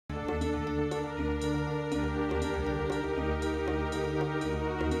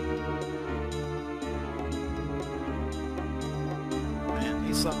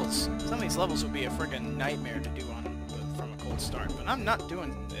some of these levels would be a friggin' nightmare to do from a cold start, but I'm not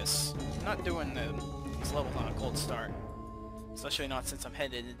doing this. I'm not doing these levels on a cold start. Especially not since I'm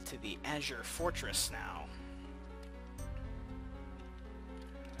headed into the Azure Fortress now.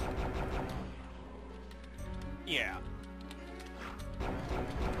 Yeah.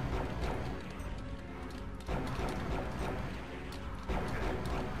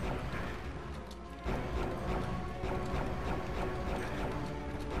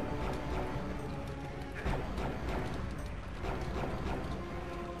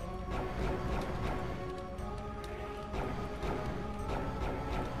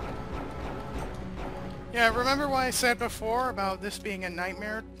 Yeah, remember what I said before about this being a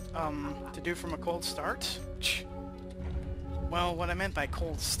nightmare to do from a cold start? Well, what I meant by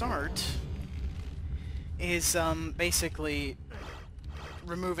cold start is basically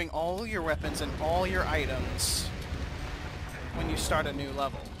removing all your weapons and all your items when you start a new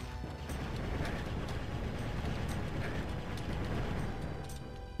level.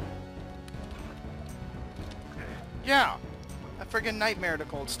 Yeah, a friggin' nightmare to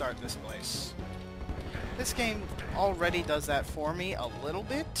cold start this place. This game already does that for me a little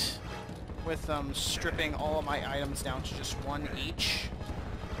bit, with stripping all of my items down to just one each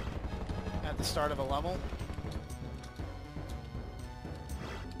at the start of a level.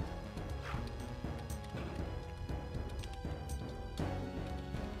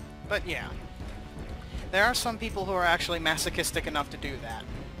 But yeah, there are some people who are actually masochistic enough to do that.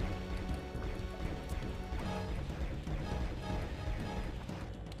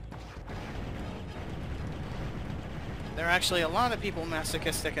 There are actually a lot of people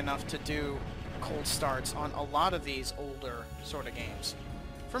masochistic enough to do cold starts on a lot of these older sort of games.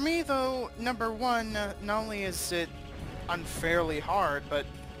 For me, though, number one, not only is it unfairly hard, but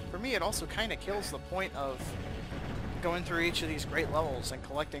for me it also kind of kills the point of going through each of these great levels and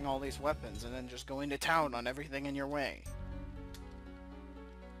collecting all these weapons and then just going to town on everything in your way.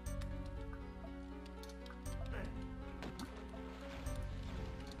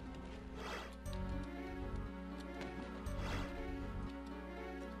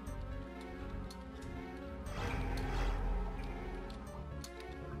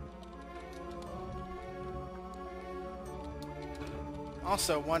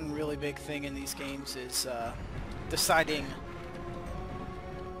 Also, one really big thing in these games is deciding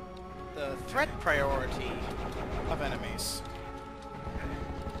the threat priority of enemies.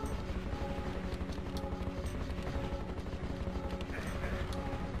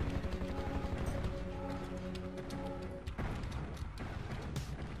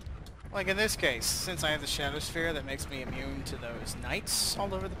 Like in this case, since I have the Shadow Sphere that makes me immune to those knights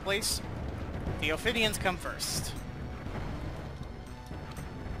all over the place, the Ophidians come first.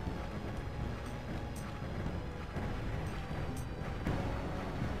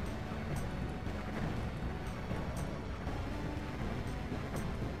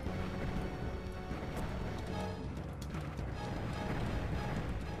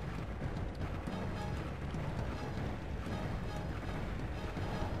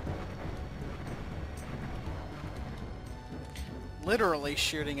 Literally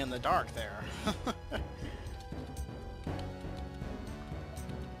shooting in the dark there.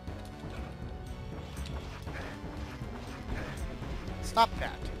 Stop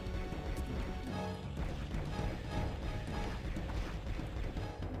that.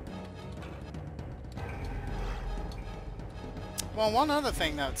 Well, one other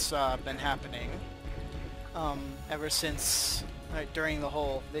thing that's been happening ever since during the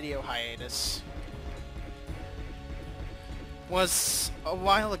whole video hiatus was a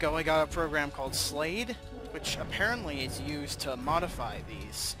while ago I got a program called Slade, which apparently is used to modify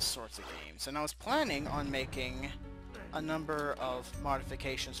these sorts of games, and I was planning on making a number of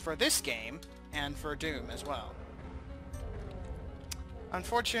modifications for this game and for Doom as well.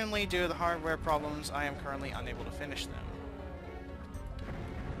 Unfortunately, due to the hardware problems, I am currently unable to finish them.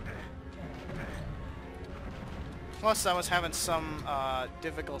 Plus, I was having some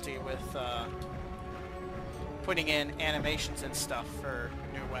difficulty with putting in animations and stuff for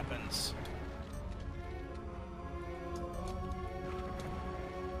new weapons.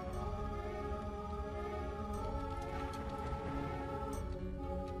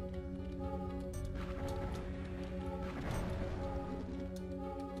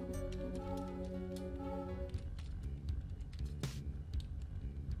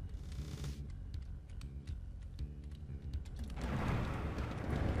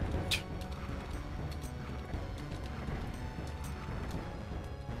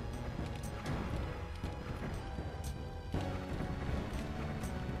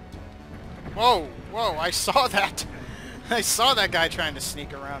 Whoa, whoa, I saw that! I saw that guy trying to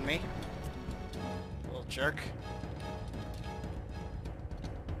sneak around me. Little jerk.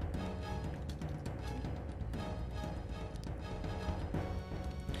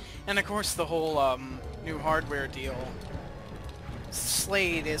 And of course the whole new hardware deal.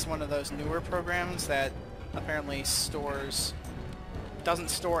 Slade is one of those newer programs that apparently doesn't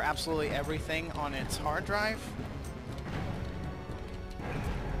store absolutely everything on its hard drive.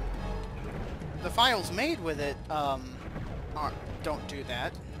 The files made with it don't do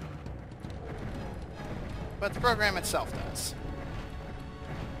that, but the program itself does.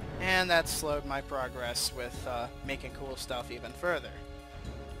 And that slowed my progress with making cool stuff even further.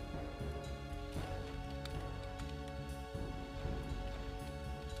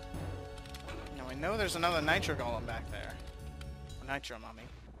 Now I know there's another nitro golem back there. Or nitro mummy.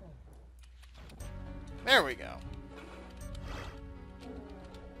 There we go.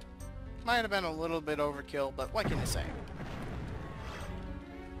 Might have been a little bit overkill, but what can you say?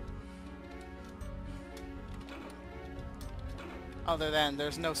 Other than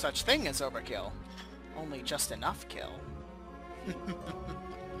there's no such thing as overkill. Only just enough kill.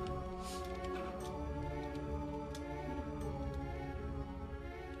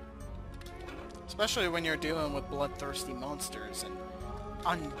 Especially when you're dealing with bloodthirsty monsters and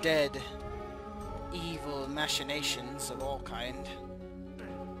undead, evil machinations of all kind.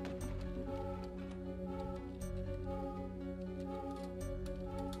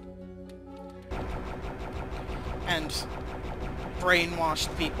 And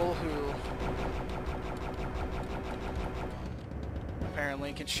brainwashed people who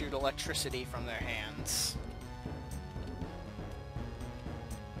apparently can shoot electricity from their hands.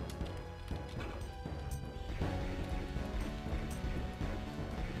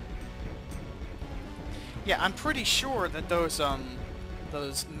 Yeah, I'm pretty sure that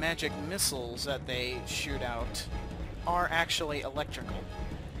those magic missiles that they shoot out are actually electrical.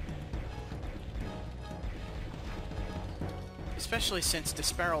 Especially since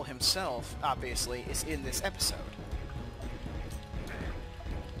Disparol himself, obviously, is in this episode.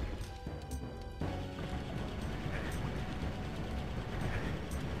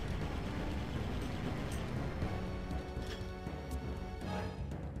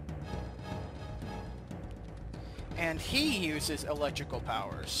 And he uses electrical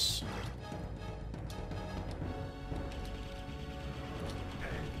powers.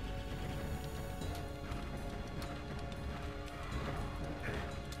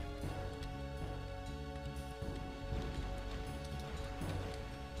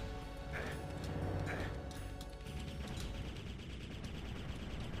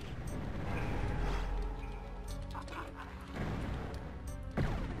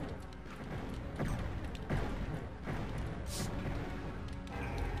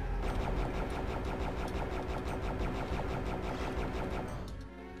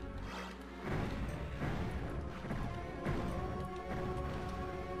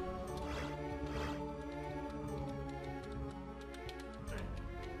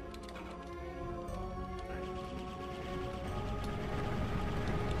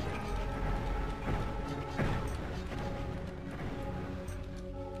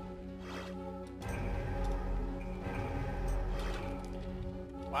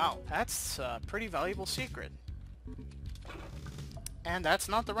 Wow, that's a pretty valuable secret. And that's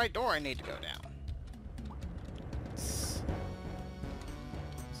not the right door I need to go down. It's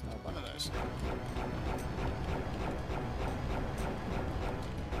not one of those.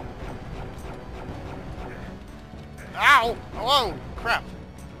 Ow! Whoa! Crap.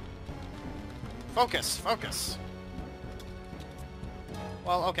 Focus, focus.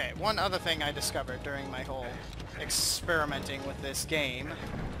 Well, okay, one other thing I discovered during my whole experimenting with this game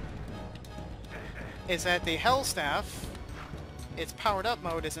is that the Hellstaff, its powered up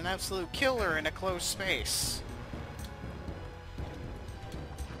mode, is an absolute killer in a closed space.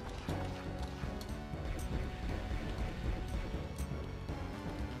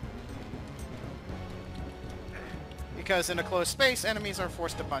 Because in a closed space, enemies are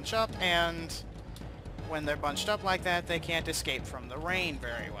forced to bunch up, and when they're bunched up like that, they can't escape from the rain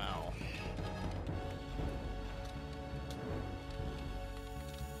very well.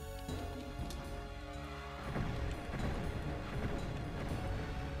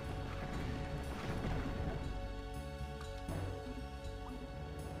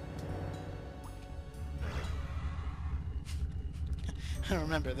 I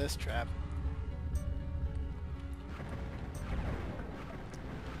remember this trap.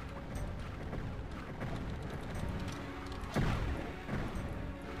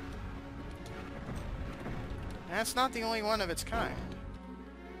 That's not the only one of its kind.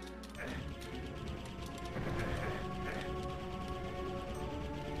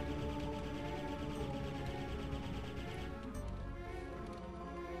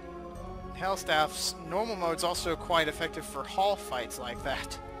 Hellstaff's normal mode's also quite effective for hall fights like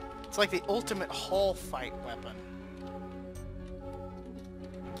that. It's like the ultimate hall fight weapon.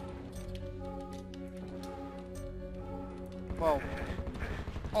 Well,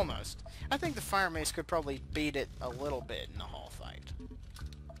 almost. I think the Fire Mace could probably beat it a little bit in a hall fight.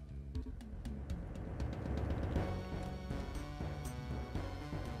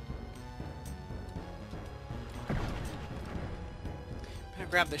 I'm gonna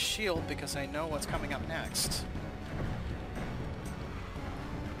grab the shield because I know what's coming up next.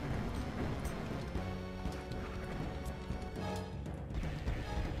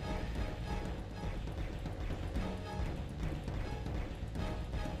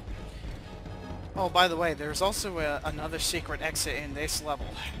 Oh, by the way, there's also another secret exit in this level.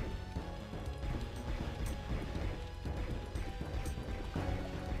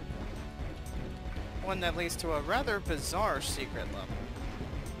 One that leads to a rather bizarre secret level.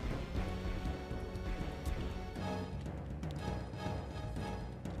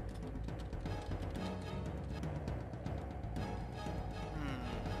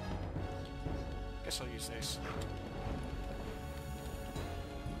 Guess I'll use this.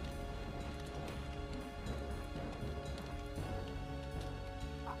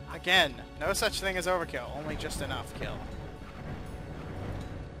 Again, no such thing as overkill, only just enough kill.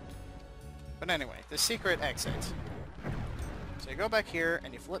 But anyway, the secret exit. So you go back here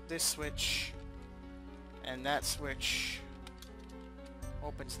and you flip this switch, and that switch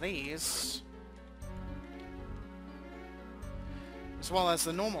opens these, as well as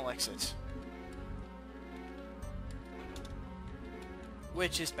the normal exit,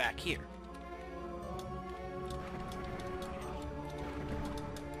 which is back here.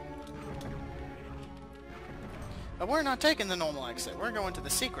 But we're not taking the normal exit, we're going to the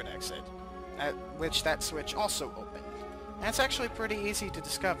secret exit, at which that switch also opened. And it's actually pretty easy to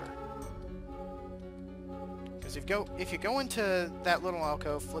discover. Because if you go into that little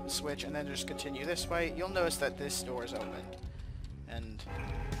alcove, flip the switch, and then just continue this way, you'll notice that this door is opened. And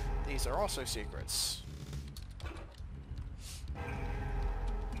these are also secrets.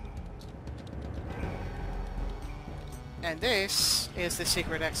 And this is the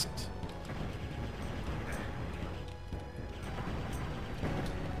secret exit.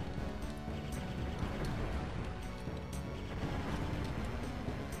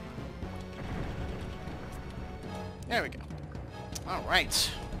 There we go. Alright.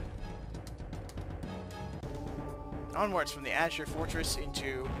 Onwards from the Azure Fortress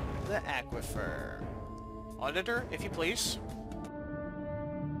into the Aquifer. Auditor, if you please.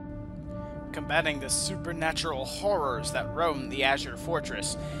 Combating the supernatural horrors that roam the Azure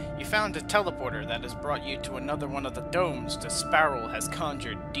Fortress, you found a teleporter that has brought you to another one of the domes the Sparrow has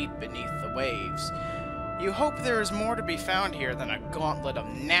conjured deep beneath the waves. You hope there is more to be found here than a gauntlet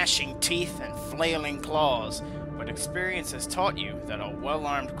of gnashing teeth and flailing claws, but experience has taught you that a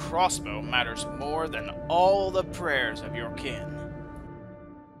well-armed crossbow matters more than all the prayers of your kin.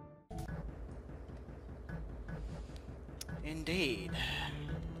 Indeed.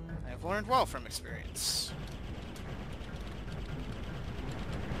 I have learned well from experience.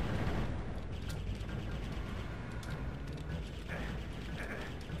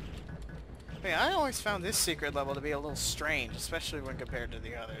 Yeah, I always found this secret level to be a little strange, especially when compared to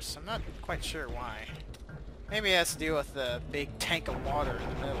the others. I'm not quite sure why. Maybe it has to do with the big tank of water in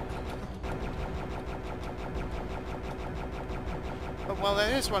the middle. But well,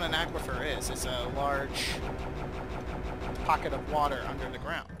 that is what an aquifer is. It's a large pocket of water under the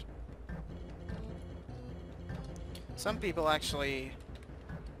ground. Some people actually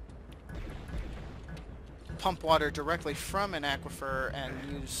pump water directly from an aquifer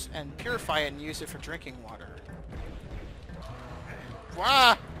and purify it and use it for drinking water.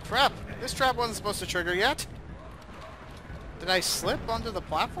 Wow! Crap! This trap wasn't supposed to trigger yet. Did I slip onto the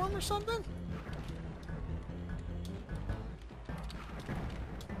platform or something?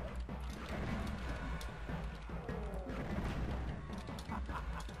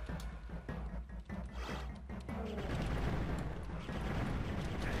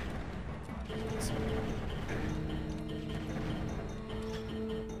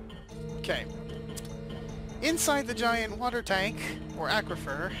 Okay. Inside the giant water tank, or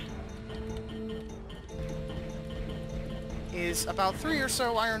aquifer, is about 3 or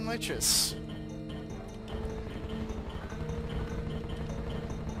so iron liches.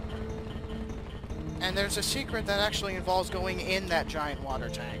 And there's a secret that actually involves going in that giant water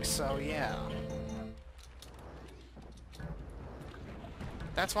tank, so yeah.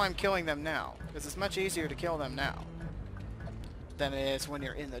 That's why I'm killing them now, because it's much easier to kill them now than it is when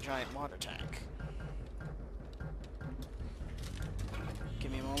you're in the giant water tank.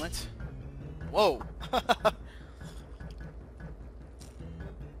 Give me a moment. Whoa!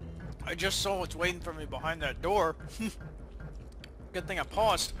 I just saw what's waiting for me behind that door. Good thing I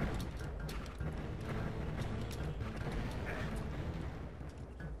paused.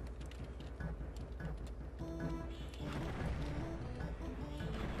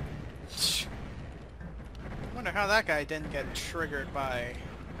 Wonder how that guy didn't get triggered by...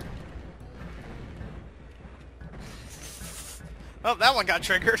 Oh, that one got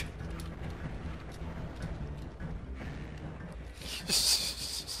triggered.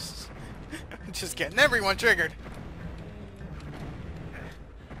 Just getting everyone triggered.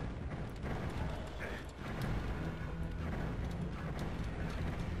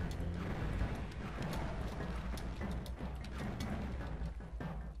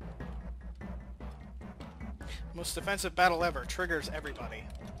 Most defensive battle ever. Triggers everybody.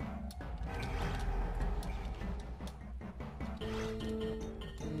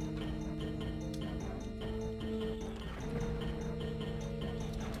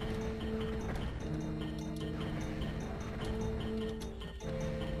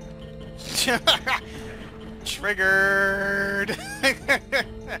 Triggered!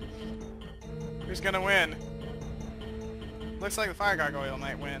 Who's gonna win? Looks like the fire gargoyle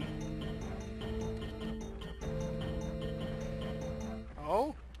might win.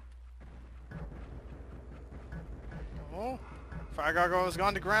 Oh? Oh? Fire gargoyle has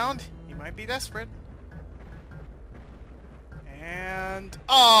gone to ground. He might be desperate. And...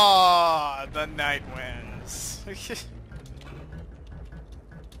 oh, the knight wins.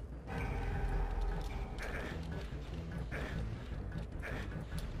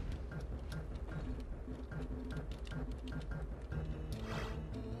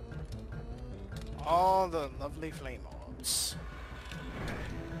 All the lovely flame orbs.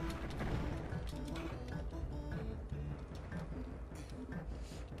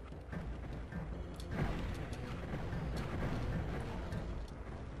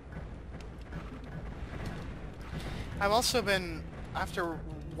 I've also been, after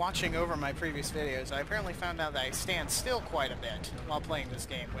watching over my previous videos, I apparently found out that I stand still quite a bit while playing this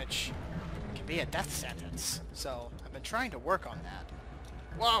game, which can be a death sentence. So I've been trying to work on that.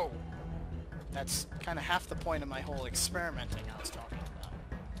 Whoa! That's kind of half the point of my whole experimenting I was talking about.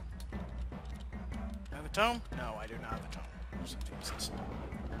 I have a tome? No, I do not have a tome. Jesus.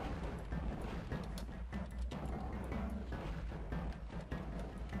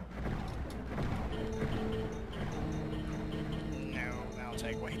 No, that'll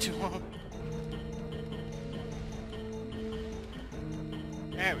take way too long.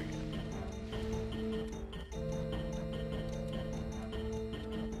 There we go.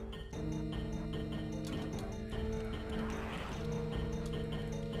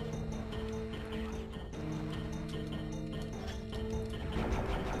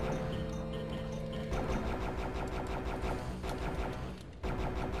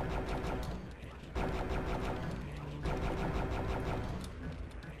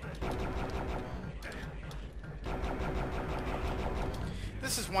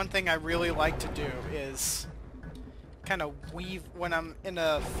 This is one thing I really like to do, is kind of weave, when I'm in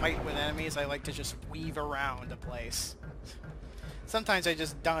a fight with enemies, I like to just weave around a place. Sometimes I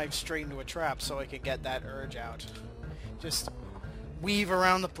just dive straight into a trap so I can get that urge out. Just weave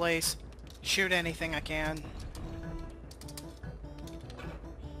around the place, shoot anything I can.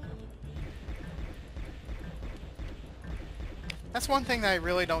 That's one thing that I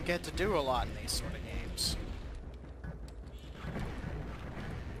really don't get to do a lot in these sort of games.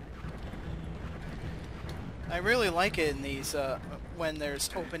 I really like it in these, when there's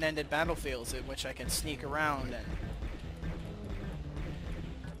open-ended battlefields in which I can sneak around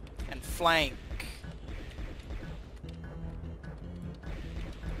and flank.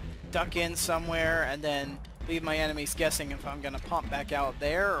 Duck in somewhere and then leave my enemies guessing if I'm gonna pop back out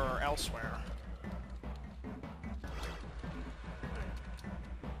there or elsewhere.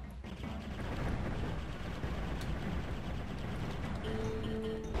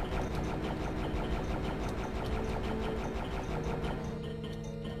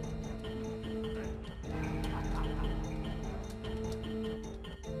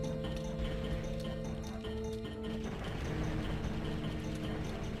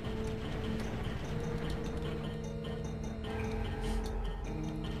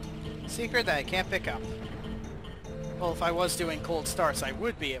 Secret that I can't pick up. Well, if I was doing cold starts, I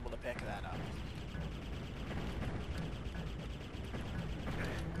would be able to pick that up.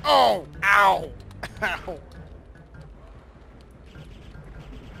 Oh! Ow! Ow!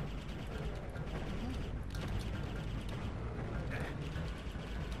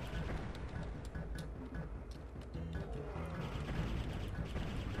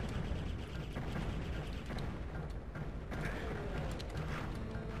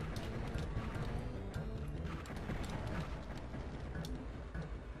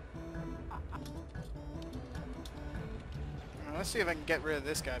 Let's see if I can get rid of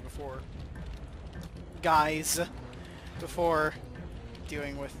this guy before... Guys! Before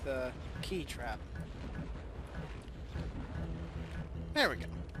dealing with the key trap. There we go.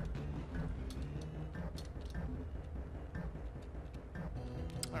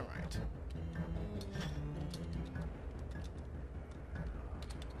 Alright.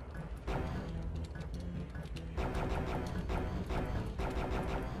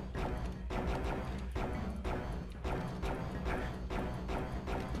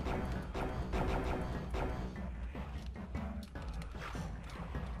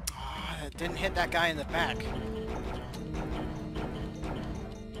 Oh, it didn't hit that guy in the back.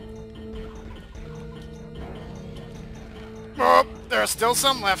 Oh, there's still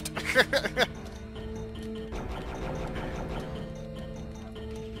some left.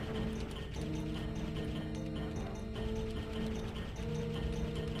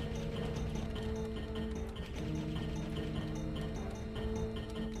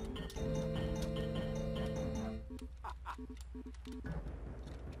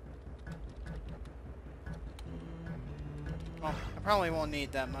 Well, I probably won't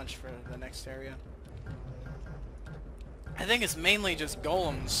need that much for the next area. I think it's mainly just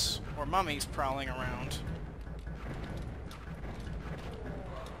golems or mummies prowling around.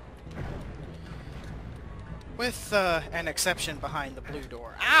 With an exception behind the blue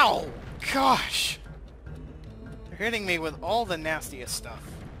door. Ow! Gosh! They're hitting me with all the nastiest stuff.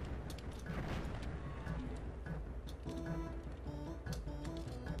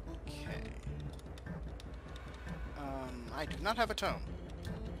 Okay. I do not have a tome.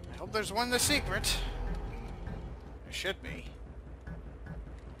 I hope there's one that's secret. There should be.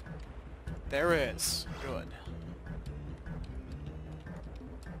 There is. Good.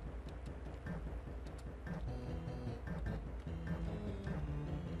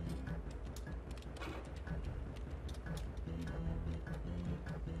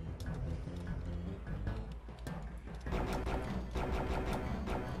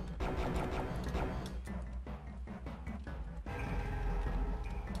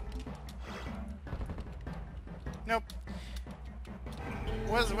 Nope.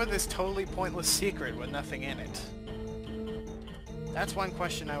 What is with this totally pointless secret with nothing in it? That's one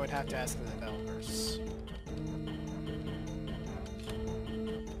question I would have to ask the developers.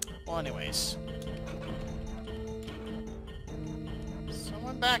 Well, anyways.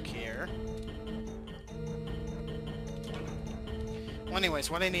 Someone back here. Well,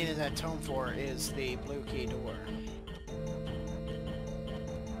 anyways, what I needed that tome for is the blue key door.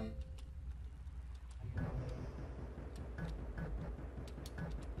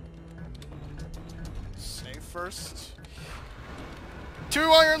 First. 2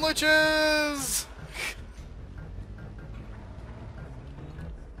 iron liches!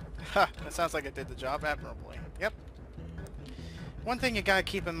 Ha! That sounds like it did the job admirably. Yep. One thing you gotta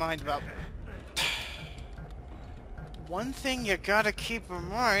keep in mind about... One thing you gotta keep in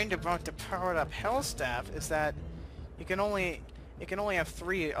mind about the powered up Hellstaff is that it can only have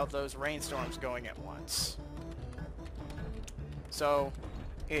 3 of those rainstorms going at once. So,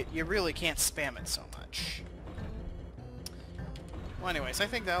 you really can't spam it so much. Well, anyways, I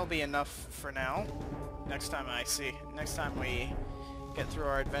think that'll be enough for now. Next time we get through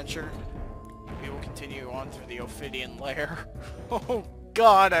our adventure, we will continue on through the Ophidian Lair. Oh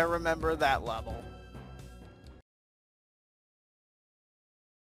god, I remember that level.